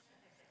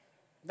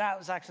 That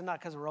was actually not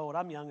because we're old.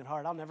 I'm young at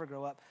heart. I'll never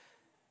grow up.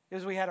 It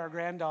was we had our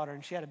granddaughter,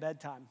 and she had a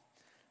bedtime.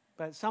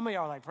 But some of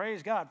y'all are like,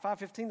 praise God,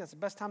 $5.15, that's the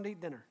best time to eat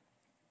dinner.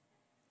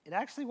 It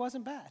actually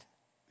wasn't bad.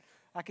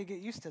 I could get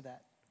used to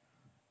that.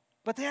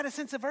 But they had a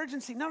sense of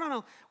urgency.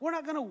 No, we're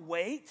not going to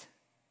wait.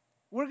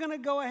 We're going to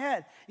go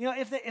ahead.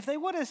 If they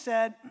would have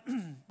said,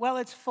 well,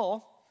 it's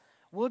full,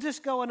 we'll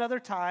just go another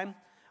time.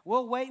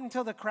 We'll wait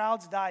until the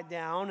crowds die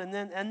down, and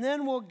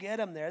then we'll get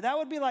them there. That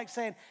would be like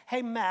saying,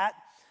 hey, Matt,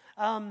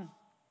 how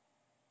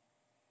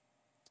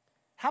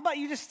about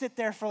you just sit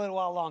there for a little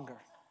while longer,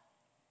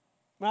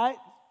 right?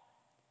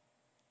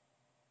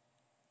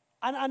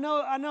 I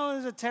know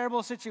it's a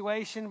terrible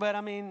situation, but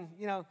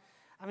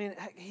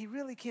he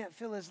really can't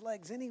feel his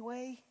legs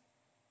anyway.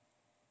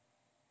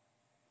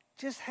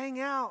 Just hang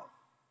out.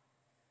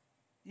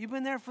 You've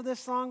been there for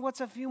this long.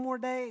 What's a few more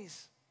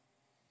days?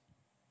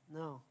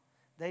 No,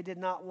 they did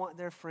not want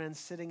their friends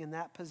sitting in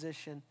that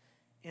position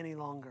any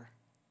longer.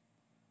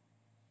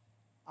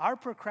 Our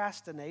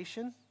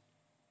procrastination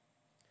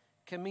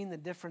can mean the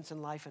difference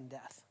in life and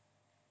death.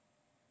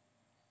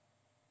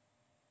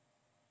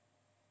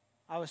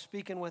 I was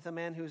speaking with a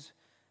man who's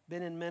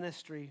been in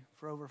ministry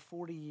for over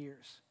 40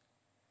 years.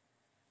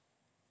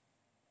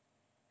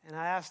 And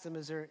I asked him,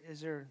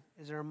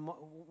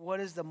 what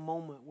is the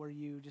moment where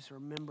you just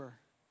remember,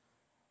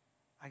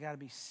 I got to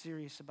be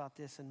serious about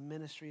this, and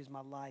ministry is my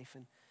life,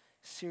 and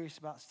serious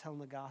about telling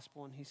the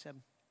gospel? And he said,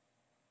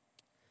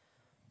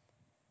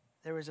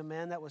 there was a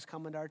man that was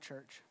coming to our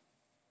church.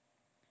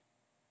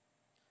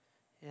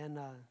 And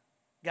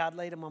God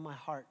laid him on my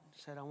heart,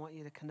 said, I want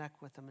you to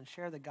connect with him and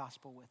share the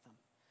gospel with him.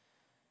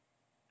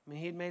 I mean,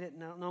 he'd made it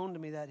known to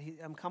me that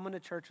I'm coming to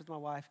church with my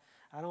wife.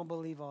 I don't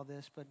believe all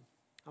this, but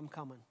I'm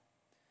coming.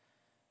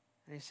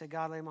 And he said,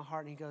 God laid in my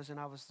heart. And he goes, and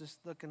I was just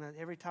looking at,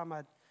 every time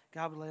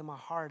God would lay in my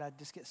heart, I'd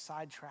just get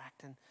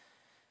sidetracked and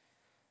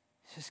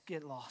just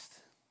get lost.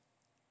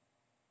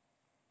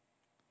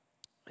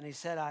 And he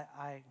said,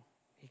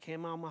 he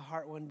came on my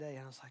heart one day,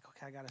 and I was like,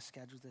 okay, I got to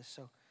schedule this.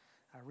 So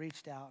I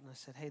reached out, and I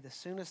said, hey, the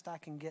soonest I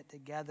can get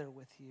together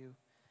with you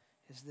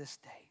is this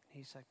date.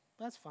 He's like,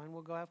 that's fine.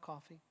 We'll go have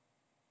coffee.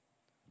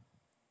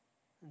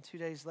 And 2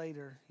 days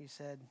later, he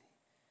said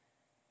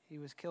he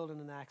was killed in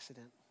an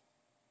accident.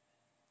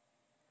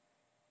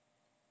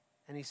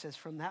 And he says,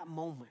 from that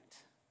moment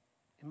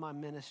in my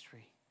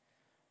ministry,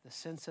 the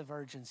sense of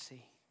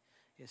urgency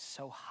is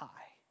so high.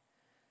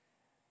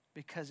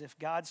 Because if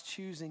God's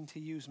choosing to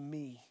use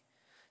me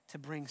to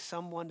bring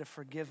someone to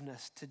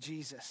forgiveness, to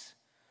Jesus,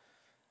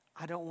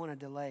 I don't want to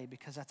delay,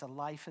 because that's a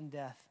life and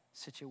death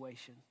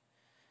situation.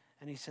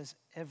 And he says,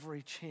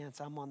 every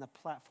chance I'm on the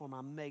platform,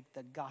 I make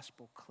the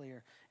gospel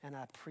clear and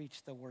I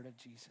preach the word of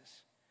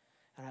Jesus.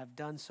 And I've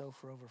done so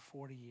for over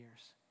 40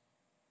 years.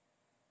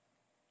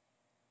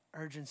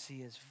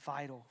 Urgency is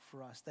vital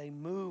for us. They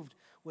moved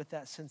with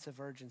that sense of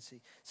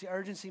urgency. See,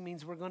 urgency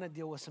means we're going to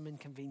deal with some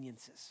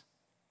inconveniences.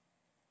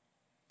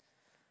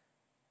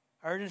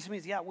 Urgency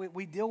means,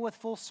 we deal with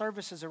full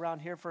services around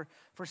here for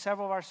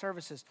several of our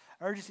services.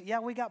 Urgency,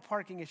 we got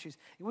parking issues.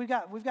 We've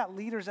got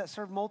leaders that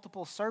serve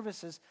multiple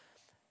services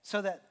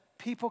so that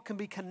people can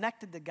be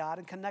connected to God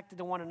and connected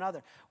to one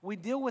another. We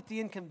deal with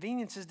the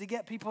inconveniences to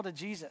get people to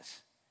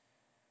Jesus.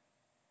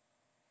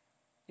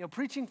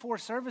 Preaching 4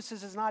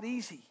 services is not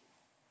easy.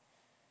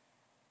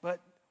 But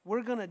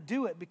we're going to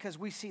do it because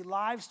we see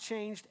lives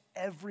changed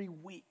every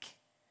week.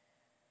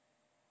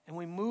 And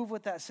we move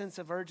with that sense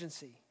of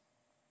urgency.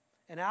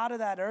 And out of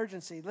that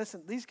urgency,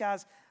 listen, these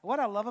guys,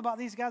 what I love about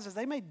these guys is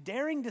they made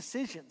daring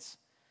decisions.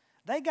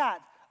 They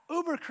got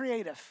uber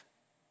creative.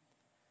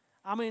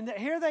 I mean,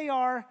 here they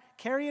are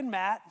carrying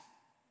Matt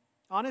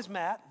on his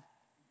mat.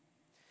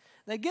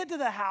 They get to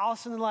the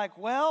house and they're like,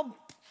 well,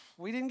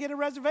 we didn't get a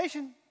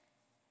reservation.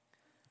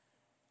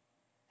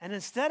 And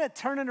instead of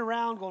turning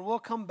around going, we'll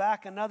come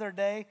back another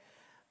day,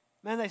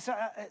 man,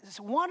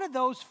 one of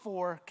those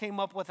 4 came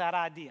up with that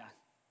idea.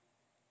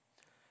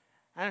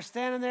 And they're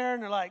standing there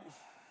and they're like,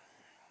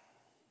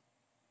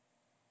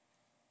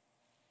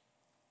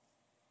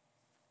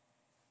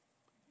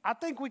 I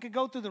think we could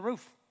go through the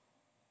roof.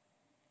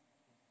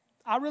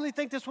 I really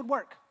think this would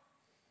work.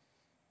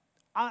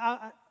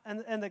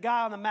 And the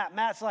guy on the mat,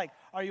 Matt's like,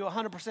 are you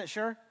 100%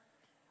 sure?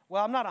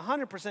 Well, I'm not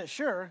 100%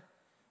 sure,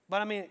 but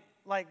I mean,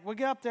 like, we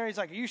get up there, he's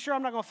like, are you sure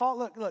I'm not going to fall?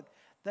 Look,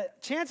 the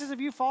chances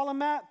of you falling,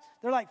 Matt,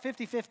 they're like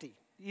 50-50.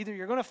 Either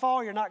you're going to fall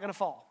or you're not going to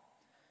fall.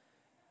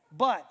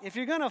 But if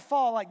you're going to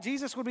fall, like,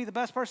 Jesus would be the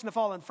best person to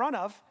fall in front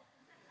of.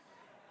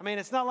 I mean,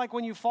 it's not like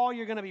when you fall,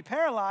 you're going to be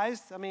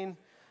paralyzed. I mean,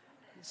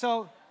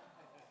 can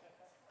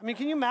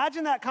you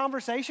imagine that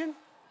conversation?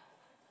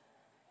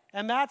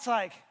 And Matt's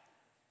like,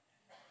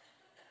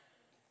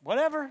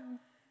 whatever.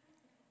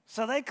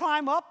 So they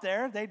climb up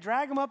there, they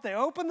drag him up, they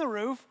open the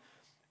roof,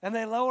 and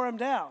they lower him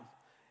down.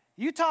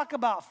 You talk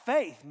about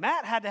faith.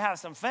 Matt had to have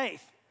some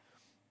faith.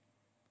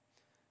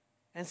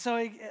 And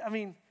so,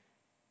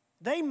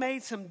 they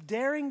made some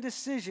daring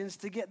decisions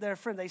to get their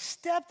friend. They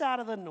stepped out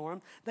of the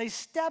norm. They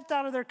stepped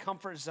out of their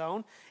comfort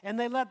zone. And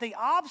they let the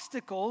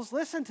obstacles,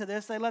 listen to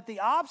this, they let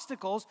the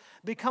obstacles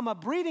become a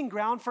breeding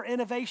ground for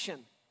innovation.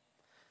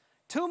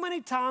 Too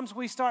many times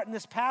we start in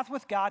this path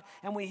with God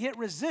and we hit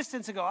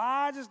resistance and go,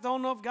 I just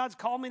don't know if God's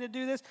called me to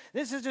do this.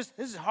 This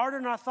is harder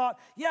than I thought.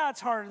 Yeah,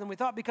 it's harder than we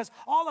thought because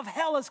all of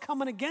hell is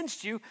coming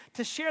against you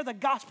to share the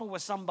gospel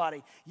with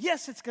somebody.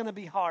 Yes, it's going to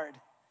be hard.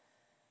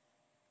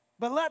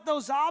 But let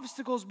those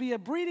obstacles be a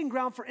breeding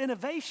ground for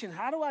innovation.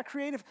 How do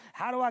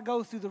I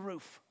go through the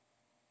roof?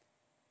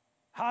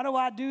 How do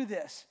I do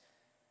this?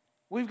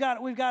 We've got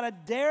to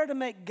dare to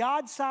make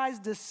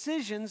God-sized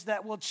decisions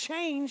that will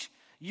change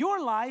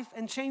your life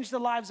and change the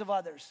lives of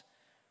others.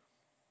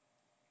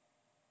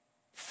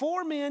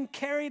 4 men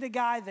carried a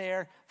guy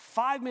there.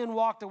 5 men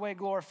walked away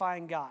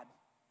glorifying God.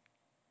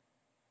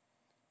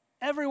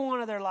 Every one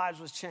of their lives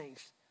was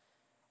changed.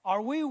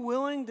 Are we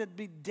willing to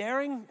be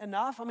daring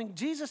enough?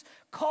 Jesus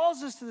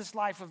calls us to this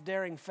life of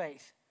daring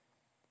faith.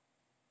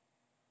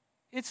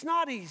 It's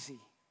not easy.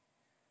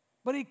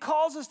 But he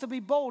calls us to be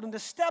bold and to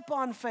step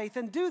on faith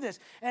and do this.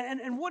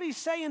 And what he's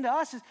saying to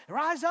us is,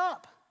 rise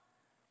up.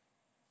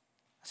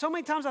 So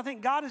many times I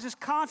think God is just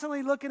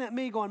constantly looking at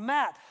me going,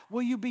 Matt,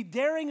 will you be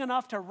daring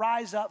enough to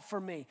rise up for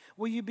me?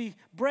 Will you be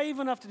brave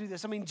enough to do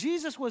this?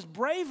 Jesus was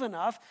brave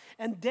enough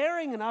and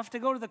daring enough to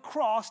go to the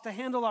cross to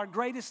handle our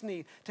greatest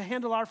need, to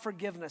handle our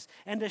forgiveness.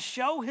 And to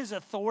show his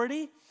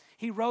authority,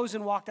 he rose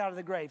and walked out of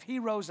the grave. He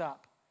rose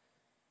up.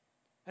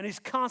 And he's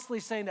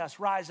constantly saying to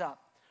us, rise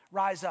up,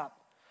 rise up,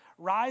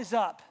 rise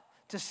up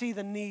to see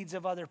the needs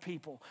of other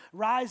people.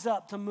 Rise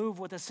up to move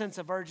with a sense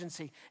of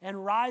urgency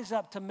and rise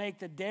up to make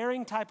the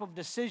daring type of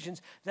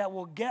decisions that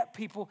will get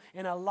people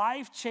in a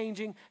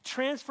life-changing,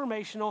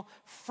 transformational,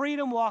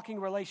 freedom-walking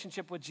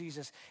relationship with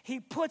Jesus. He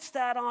puts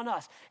that on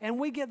us and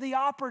we get the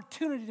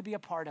opportunity to be a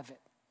part of it.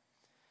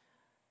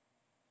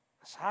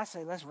 So I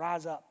say, let's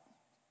rise up.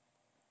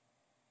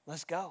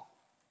 Let's go.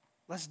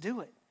 Let's do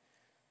it.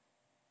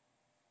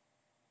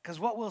 Because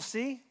what we'll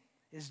see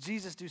is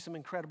Jesus do some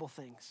incredible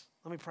things.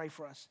 Let me pray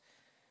for us.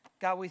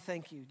 God, we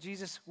thank you.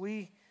 Jesus,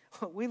 we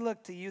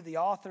look to you, the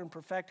author and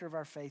perfecter of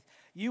our faith.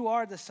 You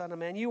are the Son of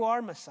Man. You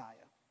are Messiah.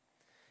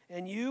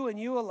 And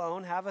you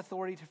alone have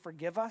authority to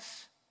forgive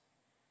us,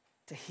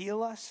 to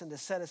heal us, and to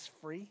set us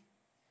free.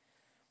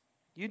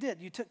 You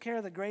did. You took care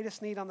of the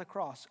greatest need on the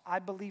cross. I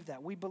believe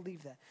that. We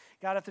believe that.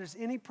 God, if there's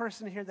any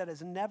person here that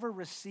has never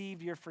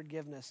received your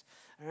forgiveness,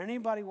 or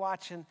anybody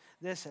watching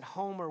this at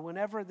home or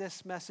whenever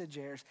this message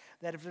airs,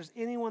 that if there's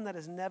anyone that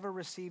has never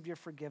received your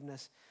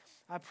forgiveness,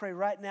 I pray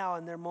right now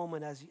in their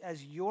moment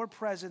as your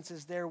presence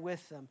is there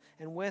with them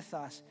and with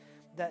us,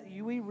 that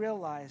we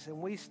realize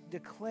and we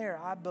declare,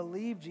 I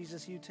believe,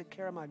 Jesus, you took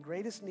care of my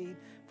greatest need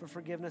for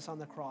forgiveness on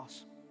the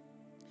cross.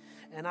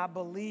 And I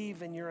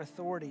believe in your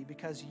authority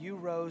because you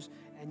rose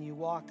and you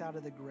walked out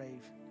of the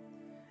grave.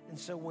 And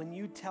so when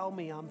you tell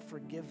me I'm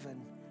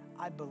forgiven,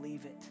 I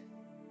believe it.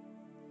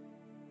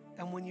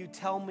 And when you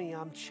tell me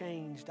I'm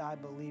changed, I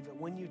believe it.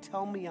 When you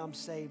tell me I'm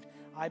saved,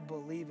 I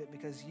believe it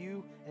because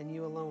you and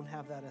you alone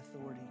have that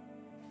authority.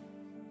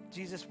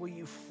 Jesus, will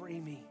you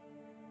free me?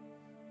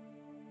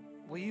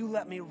 Will you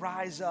let me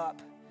rise up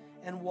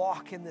and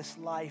walk in this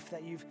life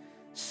that you've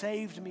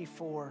saved me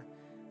for,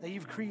 that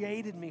you've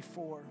created me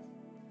for?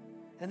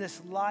 And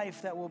this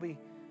life that will be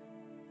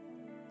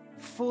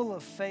full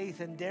of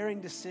faith and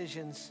daring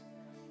decisions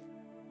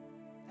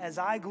as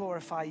I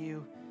glorify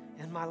you,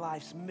 and my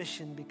life's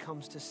mission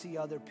becomes to see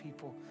other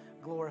people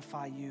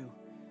glorify you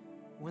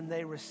when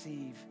they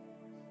receive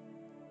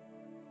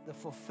the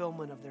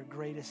fulfillment of their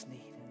greatest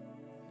need.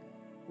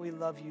 We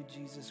love you,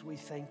 Jesus. We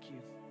thank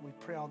you. We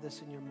pray all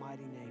this in your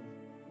mighty name.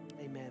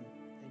 Amen.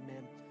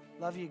 Amen.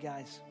 Love you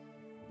guys.